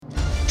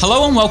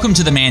Hello and welcome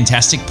to the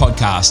Mantastic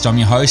Podcast. I'm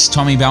your host,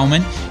 Tommy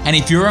Bellman, and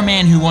if you're a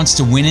man who wants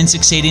to win and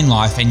succeed in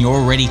life and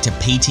you're ready to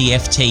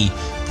PTFT,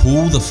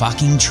 pull the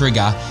fucking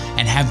trigger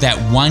and have that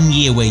 1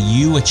 year where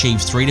you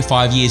achieve 3 to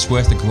 5 years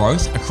worth of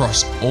growth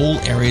across all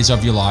areas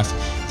of your life,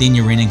 then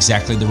you're in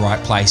exactly the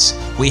right place.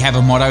 We have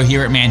a motto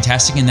here at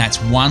Mantastic, and that's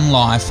one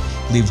life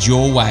lived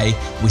your way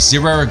with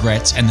zero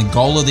regrets. And the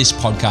goal of this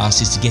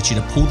podcast is to get you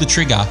to pull the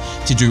trigger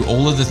to do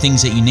all of the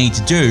things that you need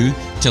to do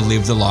to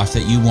live the life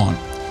that you want.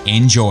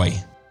 Enjoy.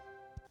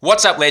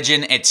 What's up,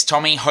 legend? It's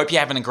Tommy. Hope you're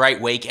having a great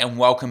week and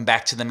welcome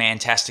back to the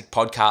Mantastic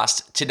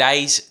Podcast.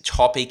 Today's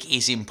topic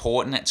is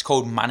important. It's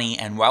called money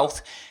and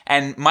wealth.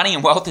 And money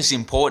and wealth is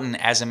important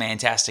as a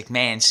Mantastic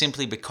man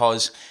simply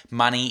because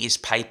money is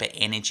paper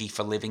energy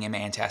for living a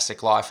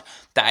Mantastic life.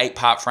 The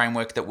 8-part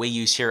framework that we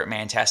use here at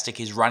Mantastic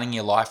is running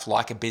your life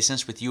like a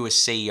business with you as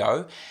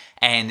CEO.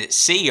 And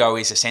CEO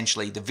is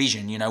essentially the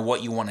vision,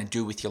 what you want to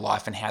do with your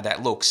life and how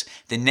that looks.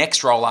 The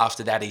next role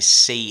after that is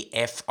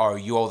CFO.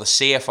 You're the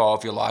CFO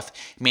of your life,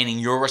 meaning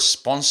you're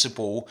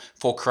responsible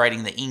for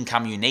creating the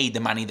income you need, the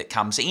money that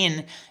comes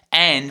in,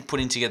 and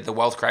putting together the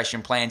wealth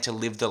creation plan to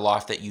live the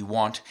life that you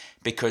want.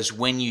 Because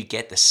when you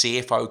get the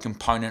CFO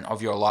component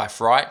of your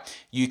life right,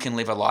 you can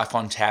live a life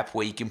on tap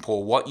where you can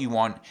pour what you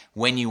want,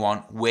 when you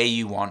want, where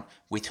you want,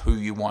 with who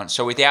you want.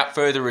 So without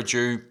further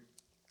ado,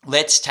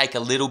 let's take a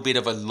little bit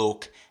of a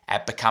look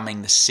at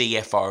becoming the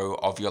CFO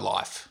of your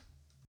life.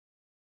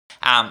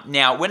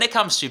 Now, when it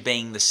comes to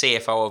being the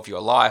CFO of your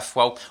life,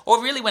 or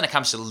really when it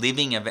comes to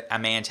living a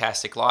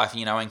Mantastic life,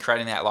 and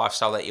creating that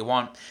lifestyle that you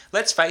want,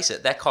 let's face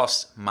it, that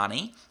costs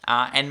money.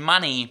 And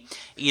money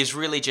is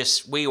really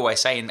just, we always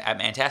say at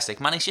Mantastic,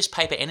 money's just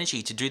paper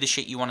energy to do the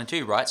shit you want to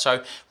do, right?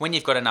 So when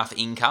you've got enough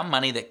income,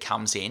 money that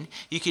comes in,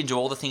 you can do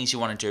all the things you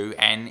want to do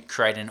and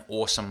create an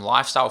awesome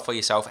lifestyle for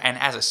yourself. And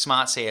as a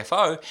smart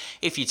CFO,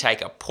 if you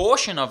take a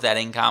portion of that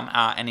income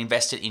and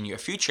invest it in your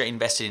future,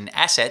 invest it in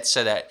assets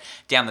so that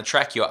down the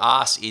track your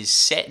ass is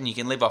set and you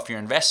can live off your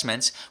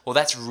investments, well,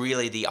 that's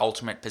really the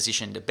ultimate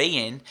position to be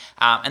in.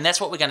 And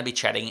that's what we're going to be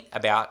chatting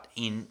about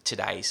in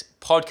today's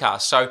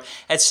podcast. So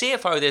at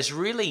CFO, there's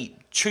really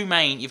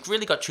you've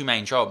really got two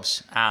main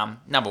jobs.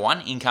 Number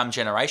one, income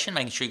generation,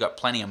 making sure you've got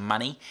plenty of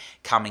money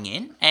coming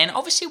in. And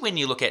obviously when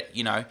you look at,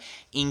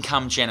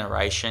 income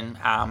generation,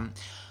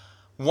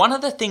 one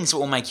of the things that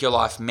will make your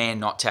life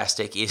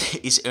man-not-tastic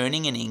is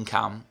earning an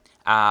income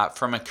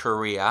from a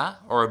career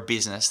or a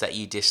business that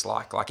you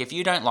dislike. Like if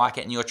you don't like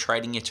it and you're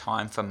trading your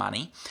time for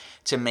money,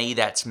 to me,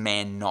 that's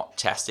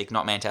man-not-tastic,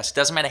 not man-tastic.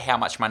 Doesn't matter how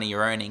much money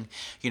you're earning.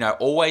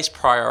 Always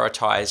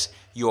prioritize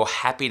your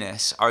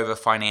happiness over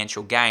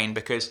financial gain,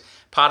 because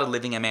part of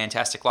living a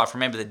Mantastic life,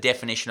 remember the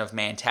definition of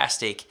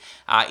Mantastic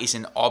is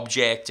an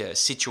object, a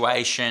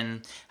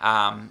situation,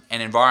 an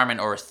environment,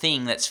 or a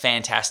thing that's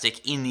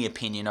fantastic in the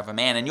opinion of a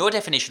man. And your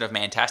definition of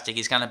Mantastic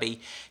is going to be,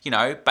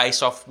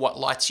 based off what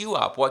lights you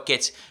up, what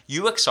gets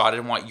you excited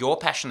and what you're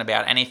passionate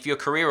about. And if your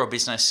career or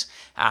business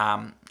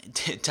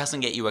it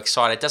doesn't get you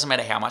excited, it doesn't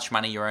matter how much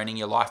money you're earning,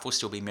 your life will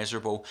still be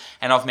miserable.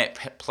 And I've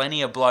met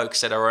plenty of blokes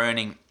that are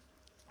earning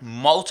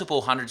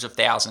multiple hundreds of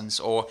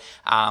thousands or,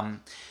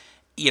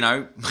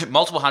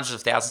 multiple hundreds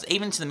of thousands,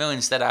 even to the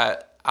millions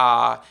that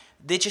are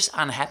they're just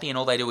unhappy and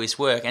all they do is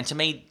work. And to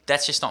me,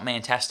 that's just not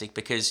Mantastic,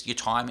 because your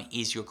time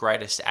is your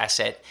greatest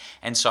asset.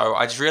 And so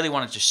I just really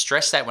wanted to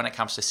stress that when it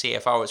comes to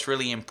CFO, it's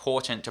really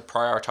important to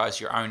prioritize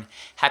your own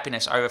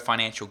happiness over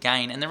financial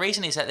gain. And the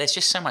reason is that there's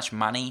just so much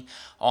money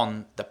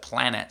on the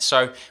planet.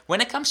 So when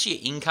it comes to your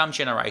income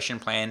generation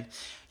plan,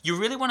 you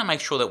really want to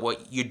make sure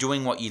that you're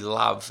doing what you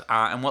love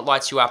and what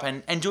lights you up,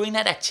 and doing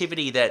that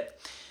activity that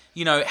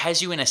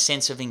has you in a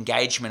sense of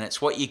engagement.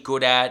 It's what you're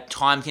good at.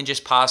 Time can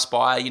just pass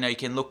by. You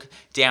can look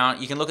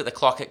down, you can look at the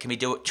clock, it can be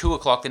 2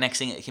 o'clock, the next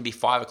thing it can be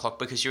 5 o'clock,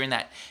 because you're in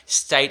that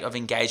state of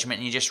engagement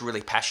and you're just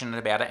really passionate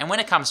about it. And when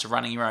it comes to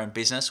running your own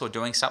business or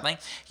doing something,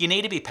 you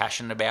need to be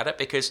passionate about it,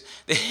 because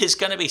there's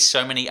going to be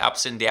so many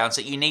ups and downs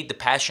that you need the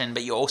passion,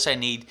 but you also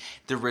need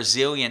the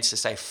resilience to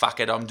say, fuck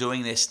it, I'm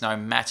doing this no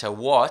matter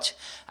what.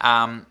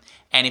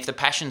 And if the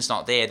passion's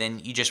not there,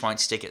 then you just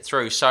won't stick it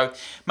through. So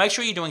make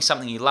sure you're doing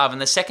something you love.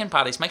 And the second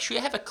part is make sure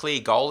you have a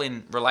clear goal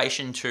in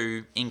relation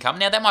to income.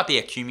 Now, that might be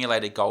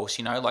accumulated goals,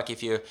 like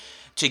if you're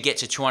to get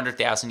to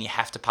 200,000, you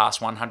have to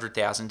pass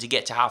 100,000. To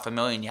get to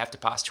 500,000, you have to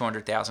pass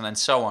 200,000, and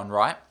so on,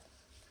 right?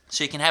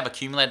 So you can have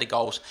accumulated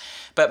goals,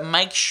 but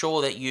make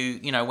sure that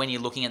when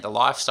you're looking at the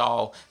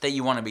lifestyle that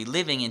you want to be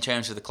living in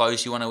terms of the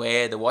clothes you want to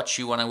wear, the watch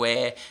you want to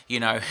wear,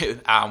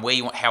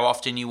 how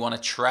often you want to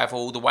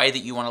travel, the way that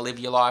you want to live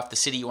your life, the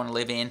city you want to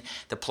live in,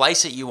 the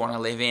place that you want to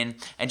live in,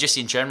 and just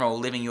in general,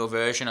 living your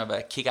version of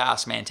a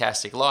kick-ass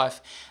Mantastic life,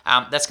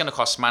 that's going to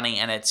cost money.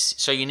 And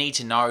so you need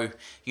to know,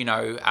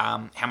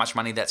 how much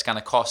money that's going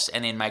to cost,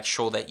 and then make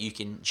sure that you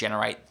can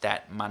generate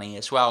that money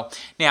as well.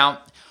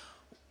 Now,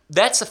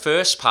 that's the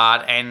first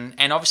part, and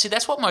obviously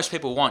that's what most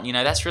people want.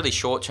 That's really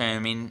short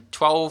term. In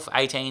 12,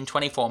 18,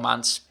 24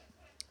 months,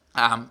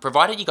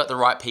 Provided you got the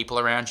right people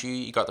around you,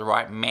 you got the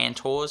right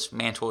mentors.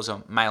 Mentors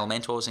are male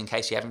mentors, in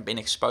case you haven't been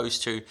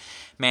exposed to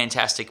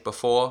Mantastic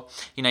before.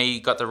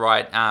 You got the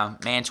right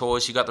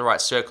mentors, you got the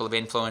right circle of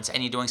influence,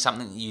 and you're doing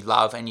something that you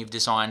love, and you've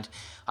designed,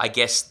 I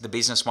guess, the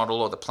business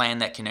model or the plan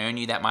that can earn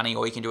you that money,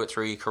 or you can do it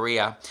through your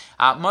career.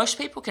 Most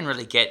people can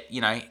really get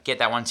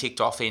that one ticked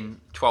off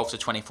in 12 to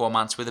 24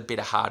 months with a bit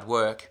of hard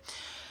work.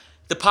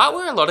 The part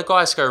where a lot of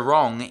guys go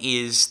wrong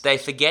is they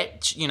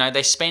forget,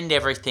 they spend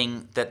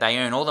everything that they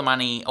earn, all the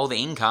money, all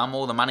the income,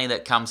 all the money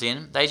that comes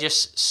in, they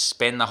just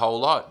spend the whole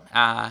lot.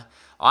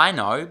 I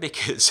know,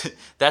 because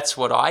that's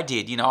what I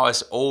did. We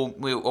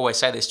always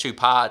say there's two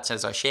parts,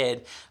 as I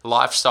shared: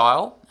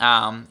 lifestyle.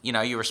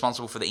 You're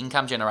responsible for the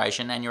income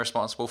generation, and you're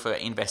responsible for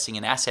investing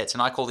in assets.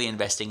 And I call the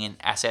investing in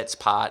assets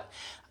part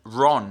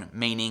RON,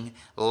 meaning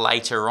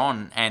later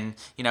on. And,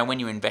 when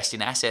you invest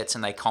in assets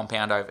and they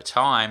compound over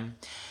time,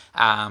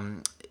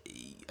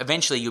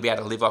 eventually you'll be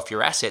able to live off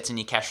your assets, and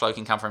your cash flow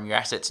can come from your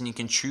assets, and you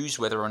can choose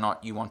whether or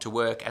not you want to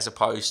work, as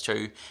opposed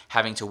to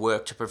having to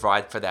work to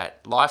provide for that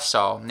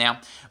lifestyle.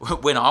 Now,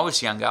 when I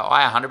was younger,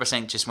 I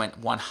 100% just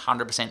went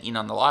 100% in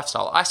on the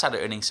lifestyle. I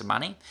started earning some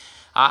money.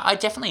 I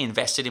definitely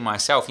invested in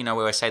myself.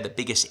 Where I say the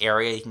biggest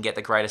area you can get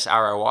the greatest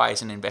ROI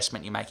is an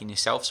investment you make in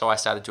yourself. So I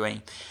started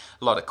doing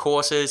a lot of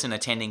courses and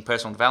attending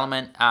personal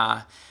development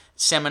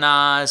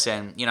seminars,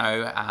 and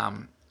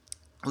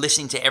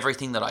listening to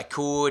everything that I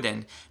could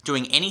and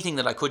doing anything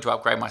that I could to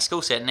upgrade my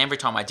skill set. And every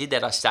time I did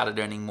that, I started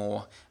earning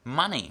more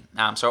money.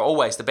 So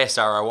always the best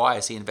ROI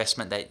is the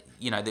investment that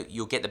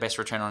you'll get the best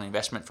return on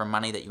investment from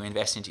money that you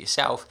invest into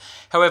yourself.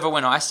 However,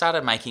 when I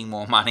started making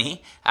more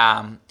money,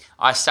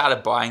 I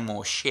started buying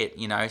more shit,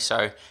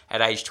 So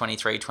at age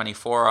 23,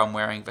 24, I'm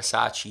wearing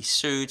Versace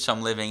suits.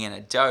 I'm living in a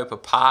dope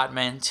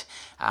apartment.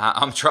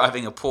 I'm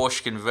driving a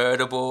Porsche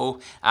convertible.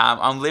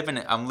 I'm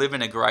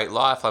living a great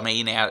life. I'm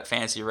eating out at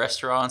fancy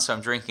restaurants. I'm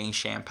drinking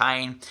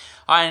champagne.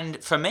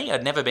 And for me,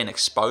 I'd never been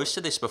exposed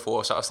to this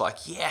before, so I was like,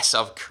 yes,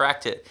 I've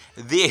cracked it.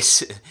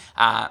 This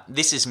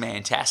is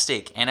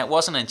fantastic. And it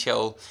wasn't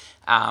until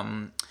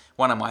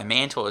one of my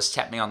mentors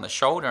tapped me on the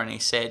shoulder and he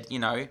said,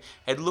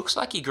 it looks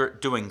like you're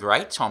doing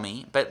great,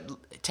 Tommy, but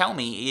tell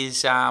me,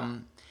 is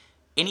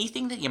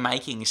anything that you're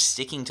making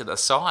sticking to the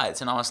sides?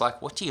 And I was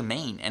like, what do you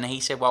mean? And he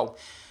said, well,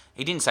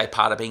 he didn't say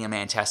part of being a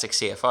Mantastic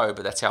CFO,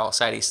 but that's how I'll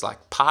say it. He's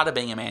like, part of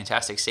being a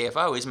Mantastic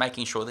CFO is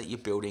making sure that you're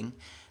building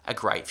a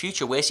great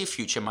future. Where's your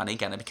future money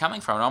going to be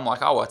coming from? And I'm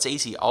like, oh, it's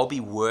easy. I'll be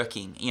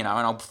working, and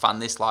I'll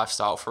fund this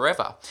lifestyle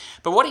forever.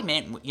 But what he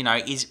meant,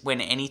 is when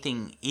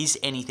anything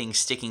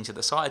sticking to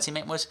the sides, he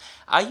meant was,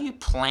 are you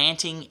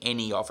planting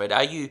any of it?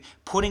 Are you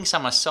putting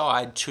some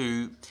aside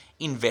to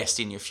invest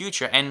in your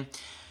future? And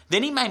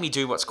then he made me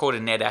do what's called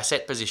a net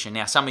asset position.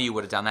 Now, some of you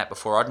would have done that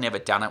before. I'd never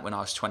done it when I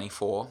was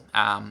 24.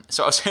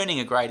 So I was earning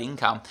a great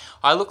income.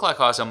 I looked like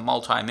I was a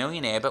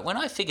multi-millionaire, but when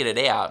I figured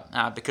it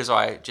out, because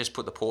I just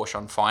put the Porsche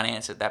on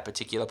finance at that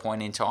particular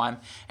point in time,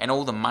 and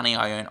all the money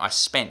I earned, I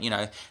spent,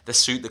 the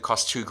suit that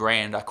cost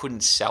 $2,000, I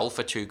couldn't sell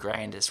for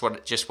 $2,000. It's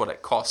just what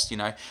it cost,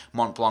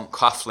 Mont Blanc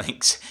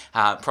cufflinks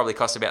probably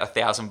cost about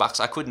 $1,000.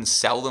 I couldn't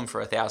sell them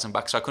for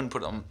 $1,000, so I couldn't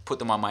put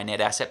them on my net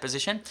asset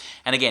position.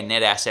 And again,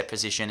 net asset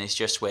position is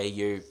just where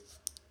you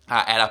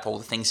add up all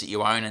the things that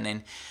you own and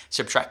then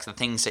subtract the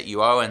things that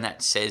you owe, and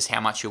that says how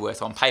much you're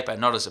worth on paper,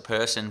 not as a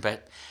person,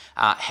 but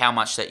how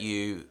much that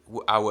you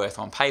are worth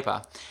on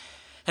paper.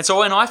 And so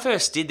when I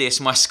first did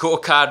this, my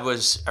scorecard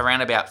was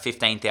around about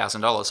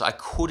 $15,000. I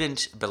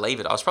couldn't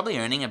believe it. I was probably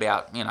earning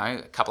about,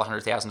 a couple of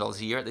 $100,000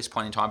 a year at this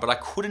point in time, but I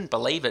couldn't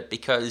believe it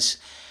because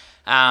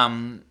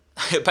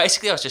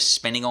basically I was just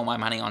spending all my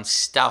money on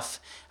stuff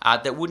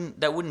that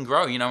wouldn't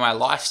grow. My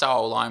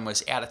lifestyle line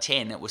was out of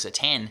 10. It was a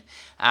 10.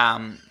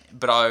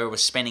 But I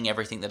was spending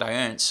everything that I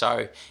earned.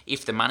 So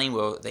if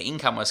the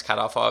income was cut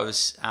off, I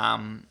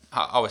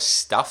was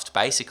stuffed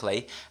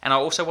basically, and I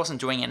also wasn't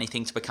doing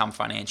anything to become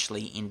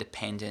financially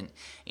independent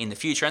in the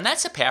future. And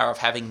that's the power of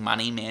having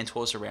money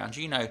mentors around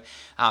you.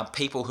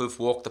 People who've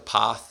walked the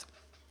path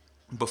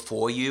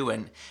before you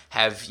and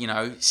have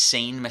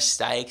seen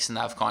mistakes, and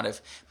they've kind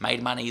of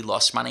made money,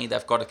 lost money,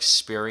 they've got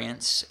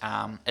experience.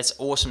 It's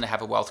awesome to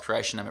have a wealth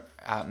creation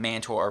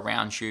mentor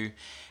around you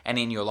and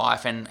in your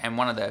life. And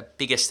one of the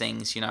biggest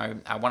things,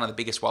 one of the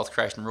biggest wealth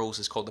creation rules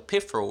is called the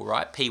PIF rule,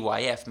 right?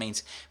 PYF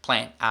means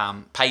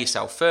pay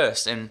yourself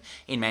first. And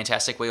in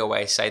Mantastic, we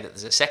always say that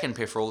there's a second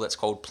PIF rule that's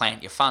called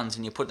plant your funds,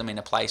 and you put them in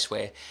a place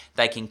where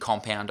they can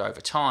compound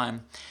over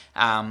time.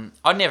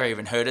 I'd never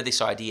even heard of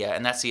this idea,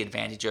 and that's the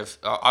advantage of,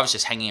 I was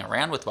just hanging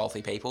around with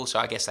wealthy people, so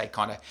I guess they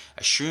kind of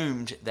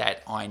assumed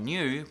that I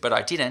knew, but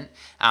I didn't.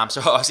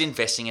 So I was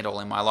investing it all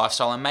in my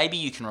lifestyle, and maybe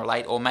you can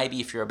relate, or maybe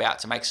if you're about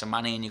to make some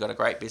money and you've got a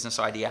great business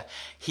idea, Australia,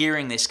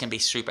 hearing this can be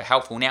super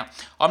helpful. Now,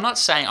 I'm not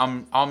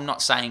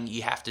saying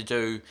you have to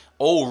do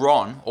all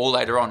RON all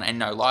later on and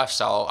no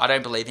lifestyle. I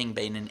don't believe in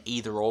being an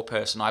either or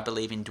person. I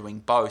believe in doing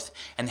both.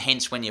 And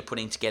hence, when you're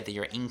putting together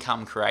your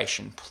income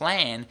creation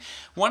plan,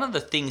 one of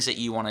the things that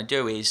you want to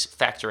do is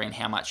factor in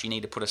how much you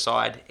need to put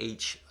aside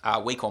each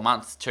week or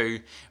month to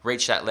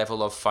reach that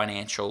level of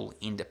financial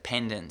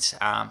independence.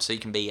 So you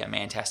can be a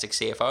fantastic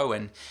CFO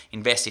and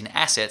invest in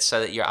assets so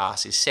that your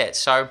ass is set.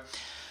 So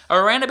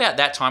around about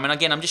that time, and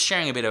again, I'm just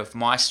sharing a bit of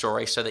my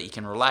story so that you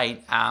can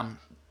relate.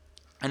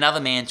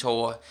 Another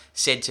mentor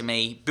said to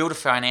me, build a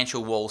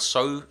financial wall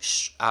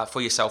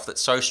for yourself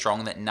that's so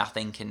strong that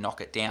nothing can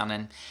knock it down.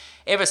 And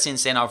ever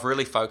since then, I've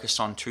really focused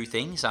on two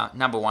things.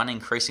 Number one,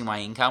 increasing my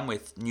income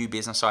with new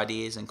business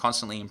ideas and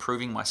constantly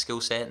improving my skill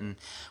set and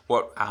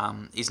what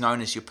is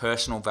known as your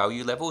personal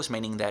value levels,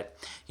 meaning that,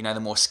 you know,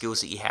 the more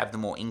skills that you have, the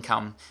more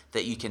income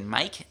that you can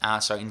make.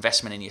 So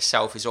investment in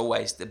yourself is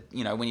always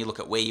when you look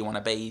at where you want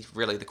to be,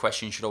 really the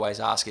question you should always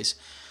ask is,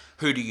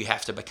 who do you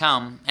have to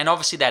become? And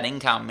obviously that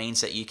income means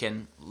that you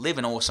can live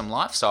an awesome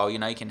lifestyle. You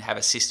know, you can have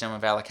a system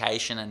of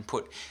allocation and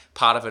put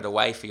part of it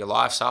away for your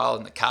lifestyle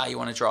and the car you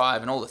want to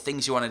drive and all the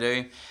things you want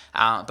to do.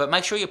 But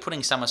make sure you're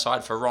putting some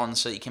aside for RON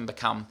so that you can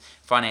become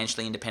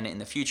financially independent in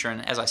the future.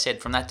 And as I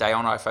said, from that day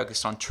on, I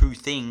focused on two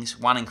things.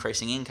 One,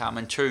 increasing income,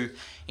 and two,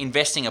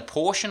 investing a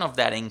portion of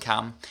that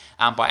income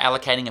by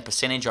allocating a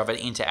percentage of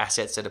it into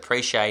assets that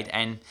appreciate.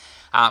 And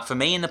for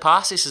me in the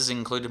past, this has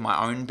included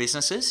my own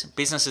businesses.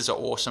 Businesses are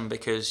awesome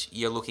because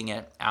you're looking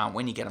at,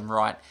 when you get them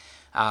right,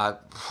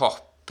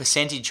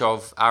 percentage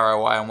of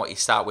ROI on what you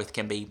start with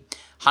can be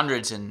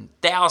hundreds and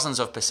thousands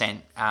of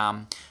percent.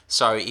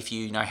 So if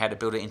you know how to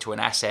build it into an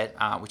asset,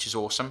 which is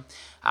awesome.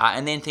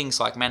 And then things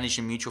like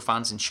managing mutual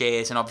funds and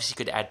shares, and obviously you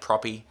could add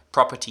property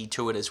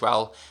to it as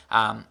well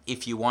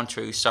if you want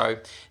to. So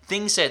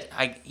things that,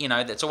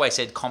 that's always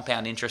said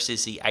compound interest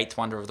is the eighth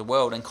wonder of the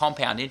world. And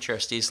compound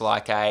interest is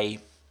like a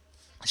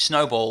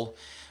snowball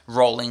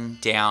rolling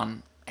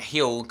down a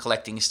hill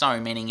collecting snow,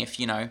 meaning if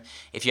you have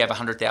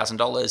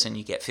 $100,000 and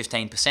you get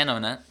 15%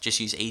 on it, just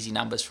use easy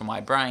numbers for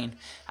my brain,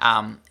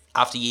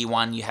 after year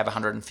one you have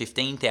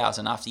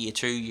 115,000, after year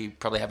two you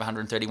probably have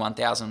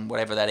 131,000,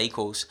 whatever that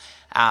equals,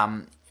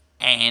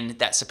 and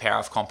that's the power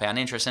of compound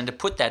interest. And to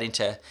put that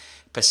into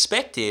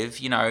perspective,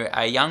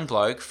 a young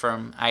bloke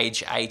from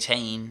age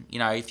 18,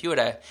 if you were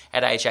to,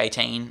 at age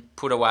 18,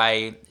 put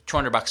away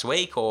 $200 a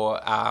week, or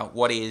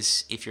what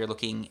is, if you're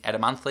looking at a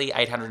monthly,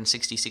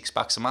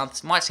 $866 a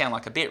month, might sound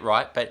like a bit,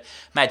 right? But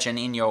imagine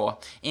in your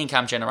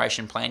income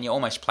generation plan, you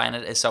almost plan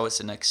it as though it's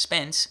an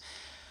expense.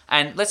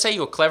 And let's say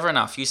you're clever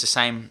enough, use the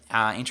same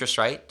interest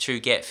rate to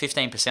get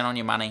 15% on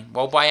your money.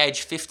 Well, by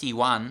age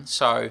 51,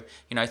 so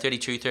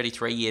 32,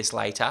 33 years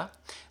later,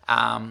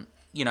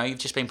 you've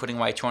just been putting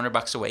away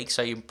 $200 a week,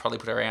 so you probably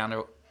put around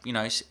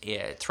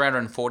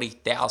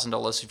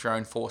 $340,000 of your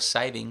own forced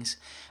savings.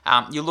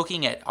 You're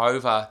looking at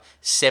over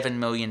 $7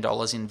 million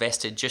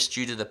invested just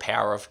due to the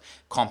power of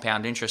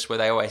compound interest, where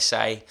they always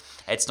say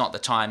it's not the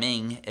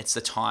timing, it's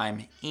the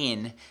time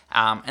in.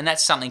 And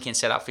that's something you can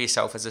set up for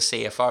yourself as a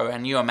CFO.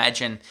 And you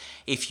imagine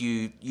if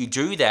you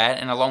do that,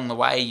 and along the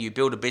way you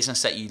build a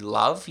business that you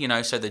love,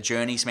 so the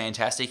journey's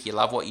fantastic, you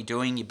love what you're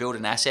doing, you build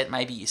an asset,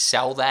 maybe you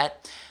sell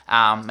that.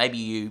 Maybe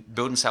you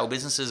build and sell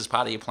businesses as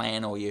part of your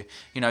plan, or you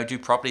do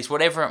properties,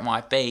 whatever it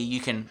might be.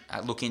 You can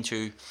look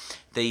into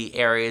the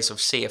areas of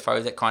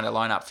CFO that kind of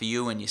line up for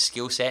you and your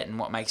skill set and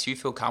what makes you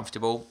feel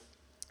comfortable.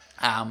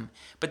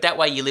 But that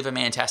way you live a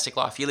fantastic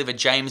life. You live a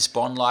James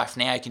Bond life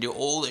now. You can do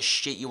all the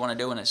shit you want to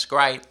do and it's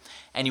great.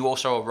 And you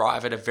also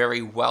arrive at a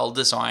very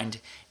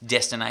well-designed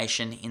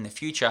destination in the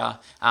future,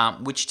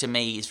 which to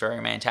me is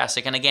very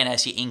fantastic. And again,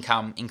 as your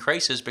income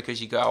increases,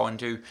 because you go and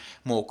do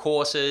more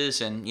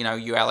courses and,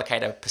 you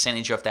allocate a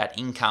percentage of that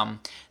income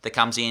that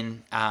comes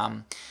in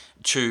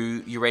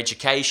to your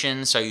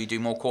education. So you do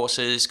more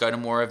courses, go to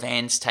more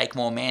events, take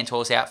more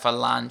mentors out for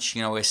lunch.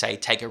 We say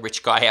take a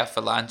rich guy out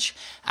for lunch.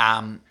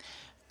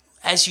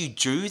 As you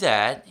do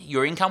that,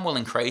 your income will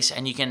increase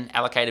and you can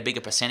allocate a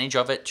bigger percentage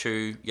of it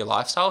to your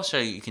lifestyle so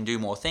you can do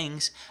more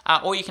things,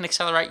 or you can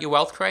accelerate your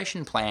wealth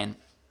creation plan.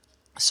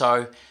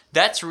 So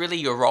that's really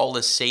your role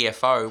as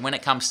CFO. When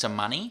it comes to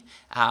money,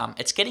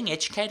 it's getting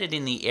educated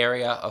in the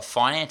area of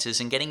finances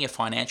and getting your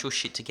financial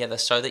shit together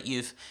so that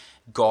you've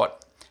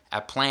got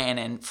a plan.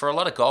 And for a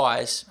lot of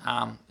guys,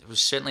 it was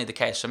certainly the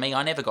case for me,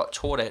 I never got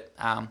taught it.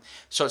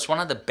 So it's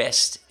one of the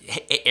best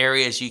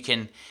areas you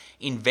can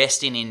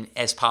invest in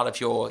as part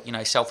of your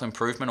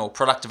self-improvement or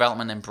product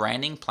development and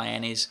branding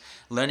plan, is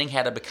learning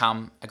how to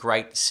become a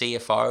great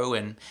CFO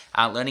and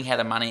learning how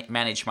to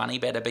manage money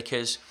better.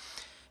 Because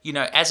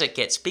as it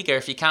gets bigger,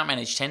 if you can't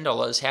manage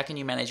 $10, how can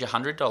you manage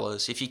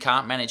 $100? If you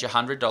can't manage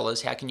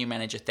 $100, how can you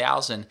manage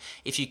 $1,000?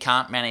 If you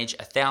can't manage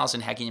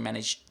 $1,000, how can you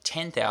manage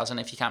 $10,000?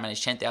 If you can't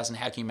manage $10,000,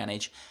 how can you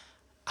manage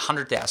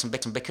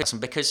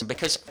 $100,000?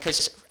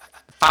 Because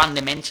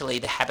fundamentally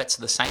the habits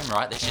are the same,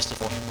 right? There's just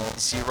more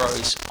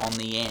zeros on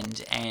the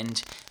end,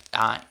 and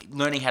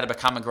learning how to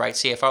become a great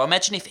CFO.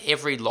 Imagine if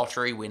every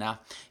lottery winner,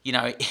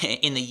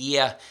 in the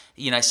year,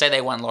 say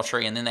they won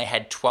lottery and then they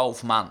had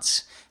 12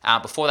 months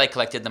before they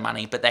collected the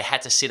money, but they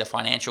had to sit a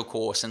financial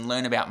course and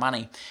learn about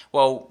money.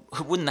 Well,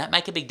 wouldn't that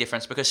make a big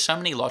difference? Because so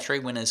many lottery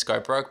winners go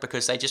broke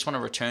because they just want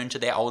to return to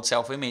their old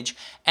self-image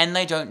and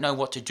they don't know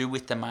what to do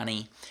with the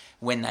money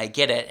when they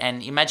get it.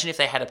 And imagine if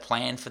they had a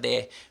plan for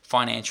their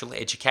financial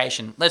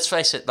education. Let's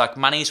face it, like,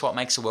 money is what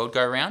makes the world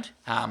go round.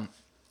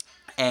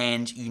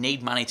 And you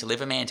need money to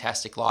live a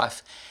fantastic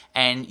life,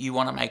 and you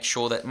want to make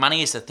sure that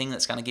money is the thing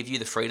that's going to give you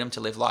the freedom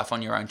to live life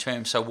on your own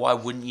terms. So why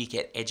wouldn't you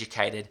get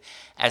educated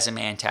as a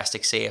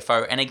fantastic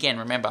CFO? And again,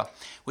 remember,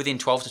 within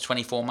 12 to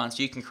 24 months,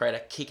 you can create a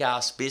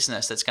kick-ass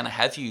business that's going to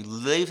have you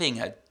living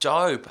a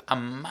dope,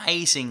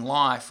 amazing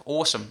life.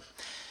 Awesome.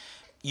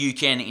 You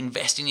can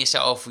invest in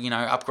yourself,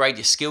 upgrade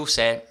your skill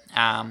set,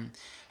 and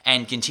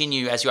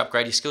continue. As you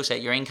upgrade your skill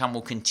set, your income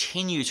will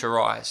continue to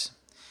rise.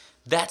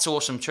 That's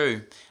awesome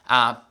too.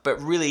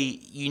 But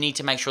really, you need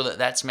to make sure that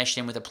that's meshed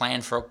in with a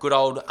plan for a good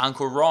old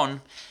Uncle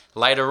Ron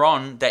later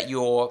on, that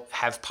you'll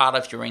have part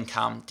of your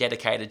income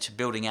dedicated to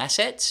building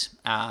assets,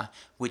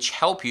 which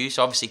help you.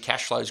 So obviously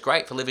cash flow is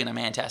great for living a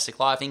fantastic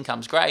life.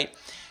 Income's great.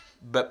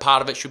 But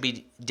part of it should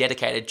be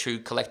dedicated to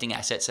collecting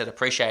assets that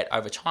appreciate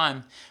over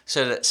time,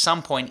 so that at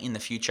some point in the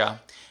future,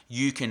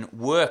 you can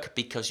work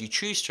because you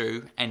choose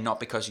to and not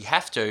because you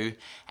have to,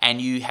 and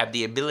you have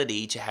the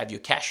ability to have your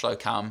cash flow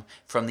come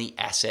from the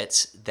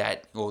assets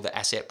or the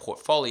asset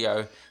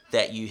portfolio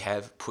that you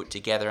have put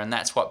together. And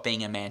that's what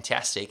being a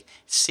fantastic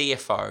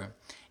CFO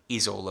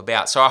is all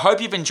about. So I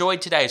hope you've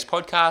enjoyed today's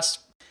podcast.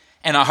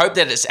 And I hope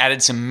that it's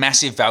added some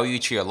massive value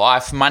to your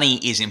life. Money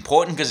is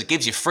important because it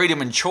gives you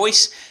freedom and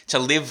choice to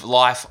live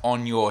life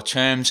on your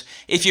terms.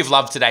 If you've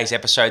loved today's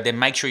episode, then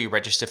make sure you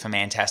register for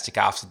Fantastic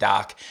After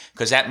Dark,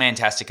 because at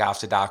Fantastic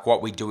After Dark,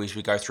 what we do is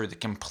we go through the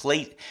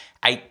complete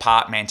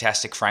 8-part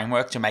Fantastic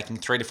framework to making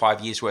 3 to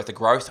 5 years worth of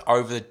growth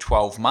over the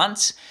 12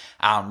 months,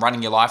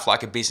 running your life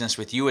like a business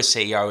with you as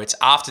CEO. It's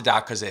After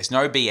Dark because there's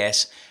no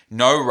BS,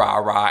 no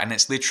rah-rah, and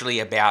it's literally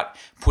about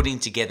putting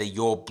together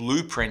your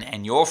blueprint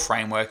and your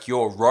framework,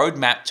 your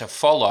roadmap to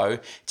follow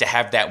to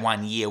have that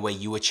 1 year where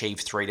you achieve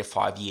 3 to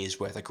 5 years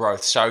worth of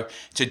growth. So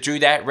to do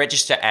that,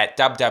 register at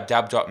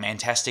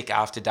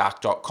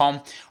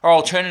www.fantasticafterdark.com, or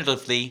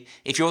alternatively,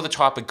 if you're the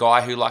type of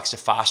guy who likes to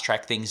fast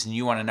track things and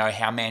you want to know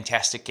how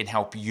Fantastic can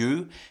help you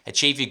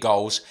achieve your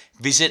goals,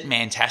 visit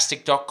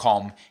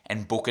fantastic.com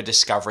and book a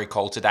discovery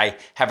call today.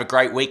 Have a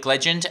great week,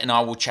 legend, and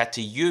I will chat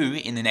to you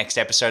in the next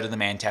episode of the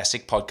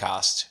Fantastic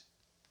Podcast.